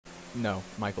No,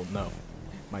 Michael, no.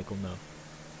 Michael, no.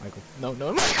 Michael, no,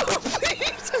 no, Michael,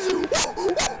 please!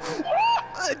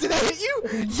 Did I hit you?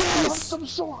 Yes! I'm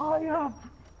so high up!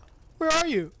 Where are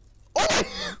you? Oh!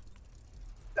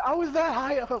 I was that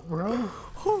high up, bro!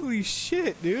 Holy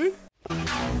shit, dude!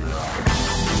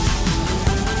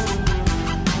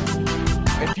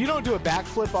 If you don't do a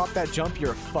backflip off that jump,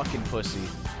 you're a fucking pussy.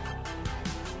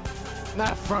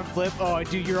 Not a front flip. Oh,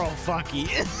 dude, you're all funky.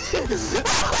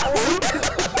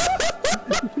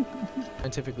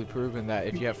 Scientifically proven that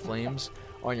if you have flames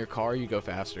on your car, you go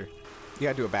faster. You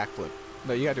gotta do a backflip.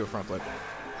 No, you gotta do a front flip.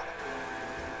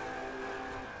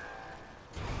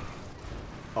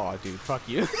 Oh, dude, fuck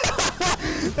you.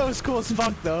 That was cool as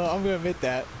fuck, though. I'm gonna admit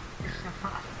that.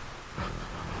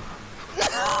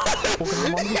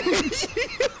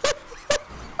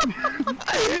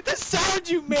 The sound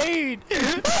you made!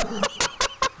 You're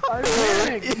like,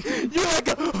 like,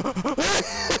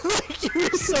 you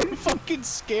were so fucking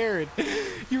scared.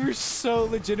 You were so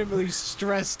legitimately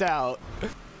stressed out.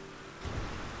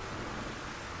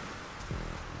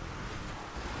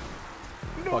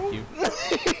 No. Fuck you.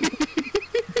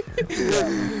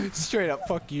 Straight up,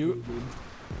 fuck you.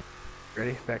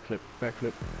 Ready? Backflip,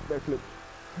 backflip, backflip.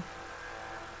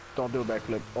 Don't do a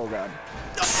backflip. Oh god.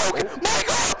 Oh, Michael!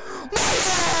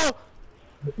 Michael!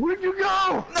 Where'd you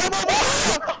go? No, no, no!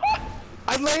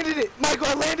 I landed it! Michael,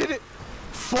 I landed it!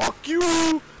 Fuck you!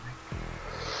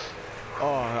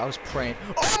 Oh, I was praying.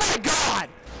 Oh my god!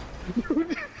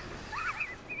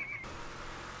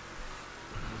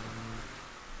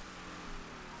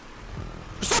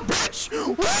 What's up, bitch?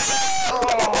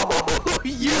 Oh,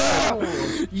 yeah!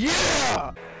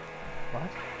 Yeah! What?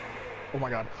 Oh my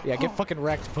god. Yeah, get fucking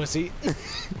wrecked, pussy.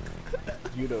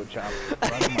 Judo chop.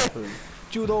 Right on my food.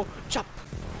 Judo chop.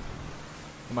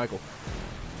 Michael.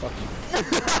 Fuck you.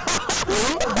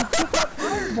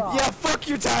 Yeah, fuck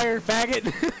your tire,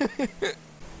 faggot.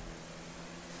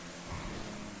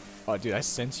 Oh, dude, I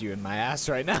sense you in my ass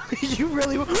right now. You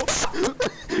really.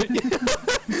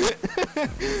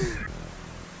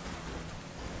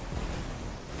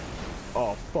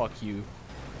 Oh, fuck you.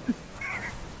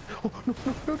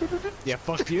 Yeah,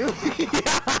 fuck you.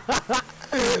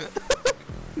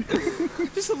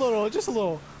 Just a little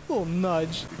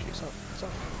nudge.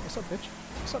 What's up, bitch?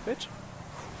 What's up, bitch?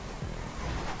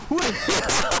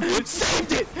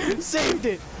 Saved it! Saved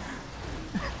it!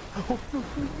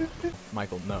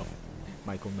 Michael, no.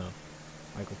 Michael, no.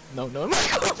 Michael, no, no,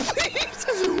 Michael, please!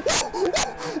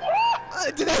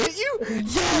 Did I hit you?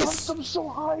 Yes! I'm so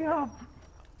high up!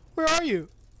 Where are you?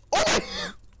 Oh!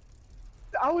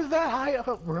 I was that high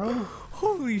up, bro!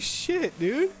 Holy shit,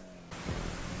 dude!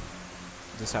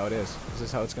 Is this how it is? Is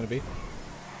this how it's gonna be?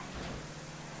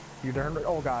 You turned it.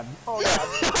 Oh god. Oh god.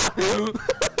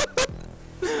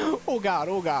 Oh god,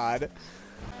 oh god.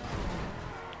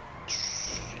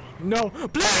 No,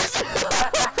 please!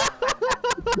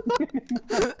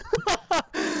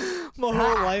 My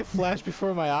whole life flashed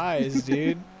before my eyes,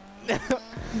 dude.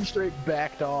 You straight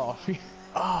backed off.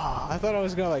 Oh, I thought I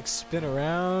was gonna like spin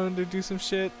around or do some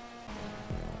shit.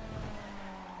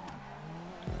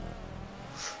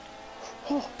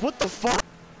 Oh, what the fuck?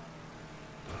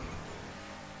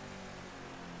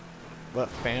 What,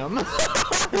 fam?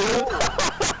 Fuck!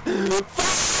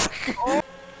 Oh.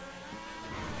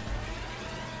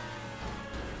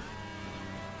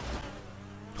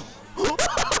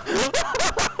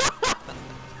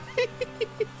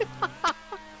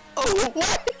 Oh,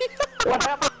 what? What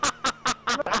happened?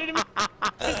 I didn't even...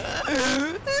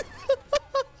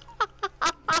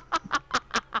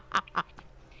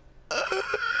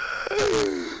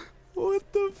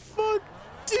 What the fuck?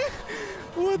 Dude?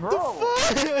 What Bro. the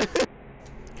fuck?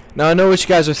 Now I know what you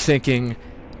guys are thinking.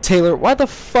 Taylor, why the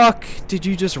fuck did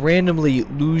you just randomly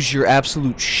lose your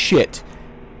absolute shit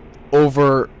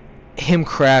over him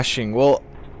crashing? Well,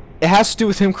 it has to do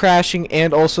with him crashing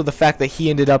and also the fact that he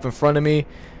ended up in front of me.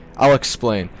 I'll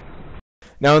explain.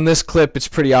 Now in this clip, it's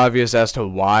pretty obvious as to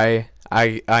why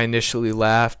I initially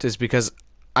laughed, is because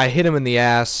I hit him in the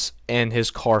ass and his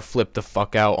car flipped the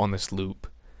fuck out on this loop.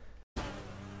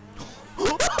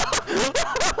 What?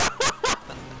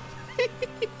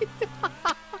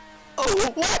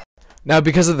 Now,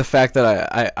 because of the fact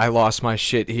that I lost my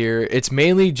shit here, it's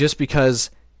mainly just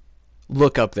because,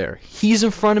 look up there. He's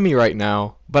in front of me right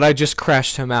now, but I just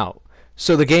crashed him out.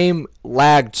 So the game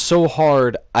lagged so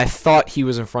hard, I thought he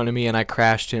was in front of me and I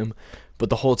crashed him,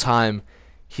 but the whole time,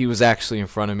 he was actually in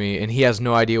front of me, and he has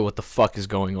no idea what the fuck is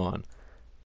going on.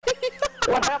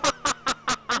 What happened?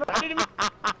 I didn't even...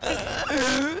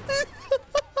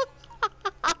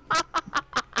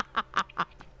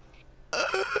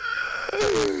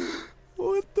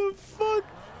 What the fuck?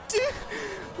 Dude,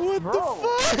 what the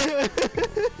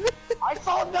fuck? I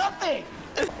saw nothing!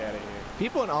 Get out of here.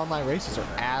 People in online races are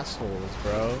assholes,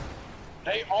 bro.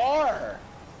 They are!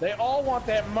 They all want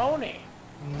that money.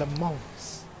 The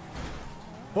most.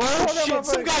 Oh shit,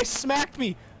 some guy smacked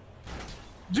me!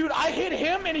 Dude, I hit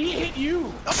him and he hit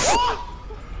you! Oh,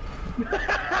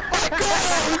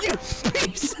 you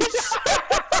piece of shit!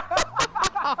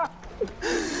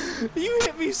 You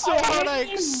hit me so hard I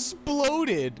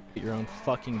exploded! Your own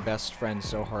fucking best friend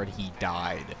so hard he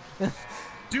died.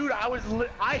 Dude,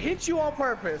 I hit you on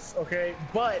purpose, okay?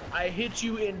 But I hit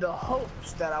you in the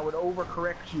hopes that I would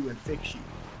overcorrect you and fix you.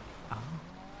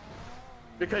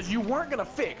 Because you weren't gonna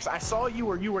fix. I saw you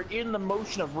were in the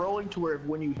motion of rolling to where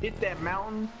when you hit that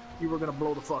mountain, you were gonna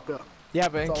blow the fuck up. Yeah,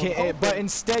 but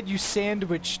instead you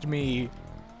sandwiched me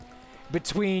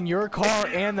between your car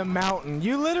and the mountain.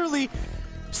 You literally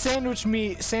sandwiched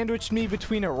me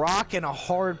between a rock and a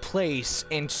hard place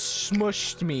and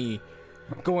smushed me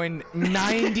going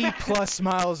 90 plus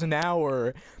miles an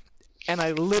hour, and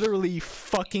I literally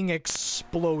fucking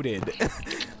exploded.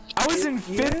 I was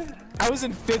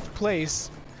in fifth place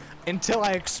until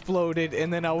I exploded,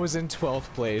 and then I was in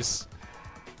 12th place.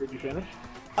 Did you finish?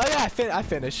 Oh yeah, I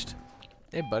finished.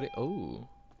 Hey buddy. Oh.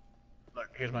 Look,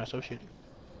 here's my associate.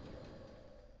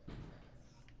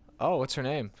 Oh, what's her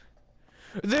name?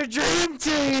 The Dream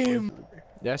Team!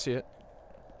 Yeah, I see it.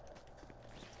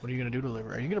 What are you gonna do to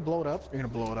liver? Are you gonna blow it up? You're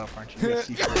gonna blow it up, aren't you?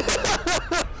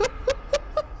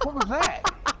 What was that?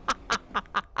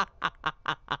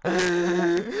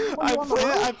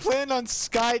 I planned on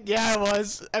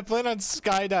I planned on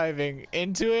skydiving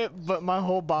into it, but my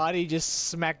whole body just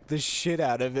smacked the shit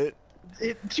out of it.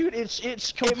 Dude,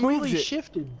 it's completely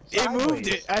shifted. It moved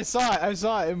it. I saw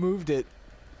it. It moved it.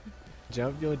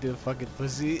 Jump, you do a fucking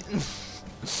pussy.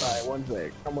 Alright, one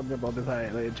sec. I'm gonna jump on this high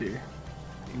ledge here.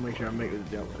 You make sure I make this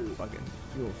jump too.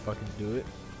 You will fucking do it.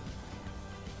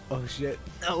 Oh shit.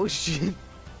 Oh shit.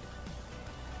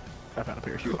 I found a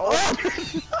parachute. Oh!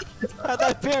 How'd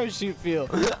that parachute feel?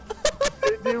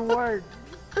 It didn't work.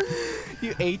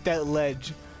 You ate that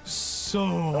ledge so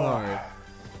hard.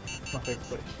 My favorite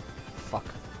place. Fuck.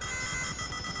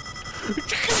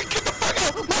 Get the fuck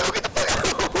out! Get the fuck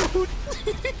out!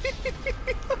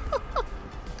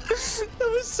 That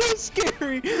was so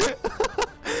scary.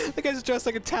 That guy's dressed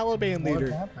like a Taliban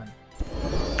leader.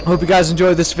 Hope you guys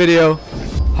enjoyed this video.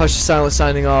 Hush the Silent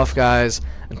signing off, guys.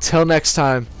 Until next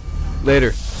time.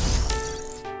 Later.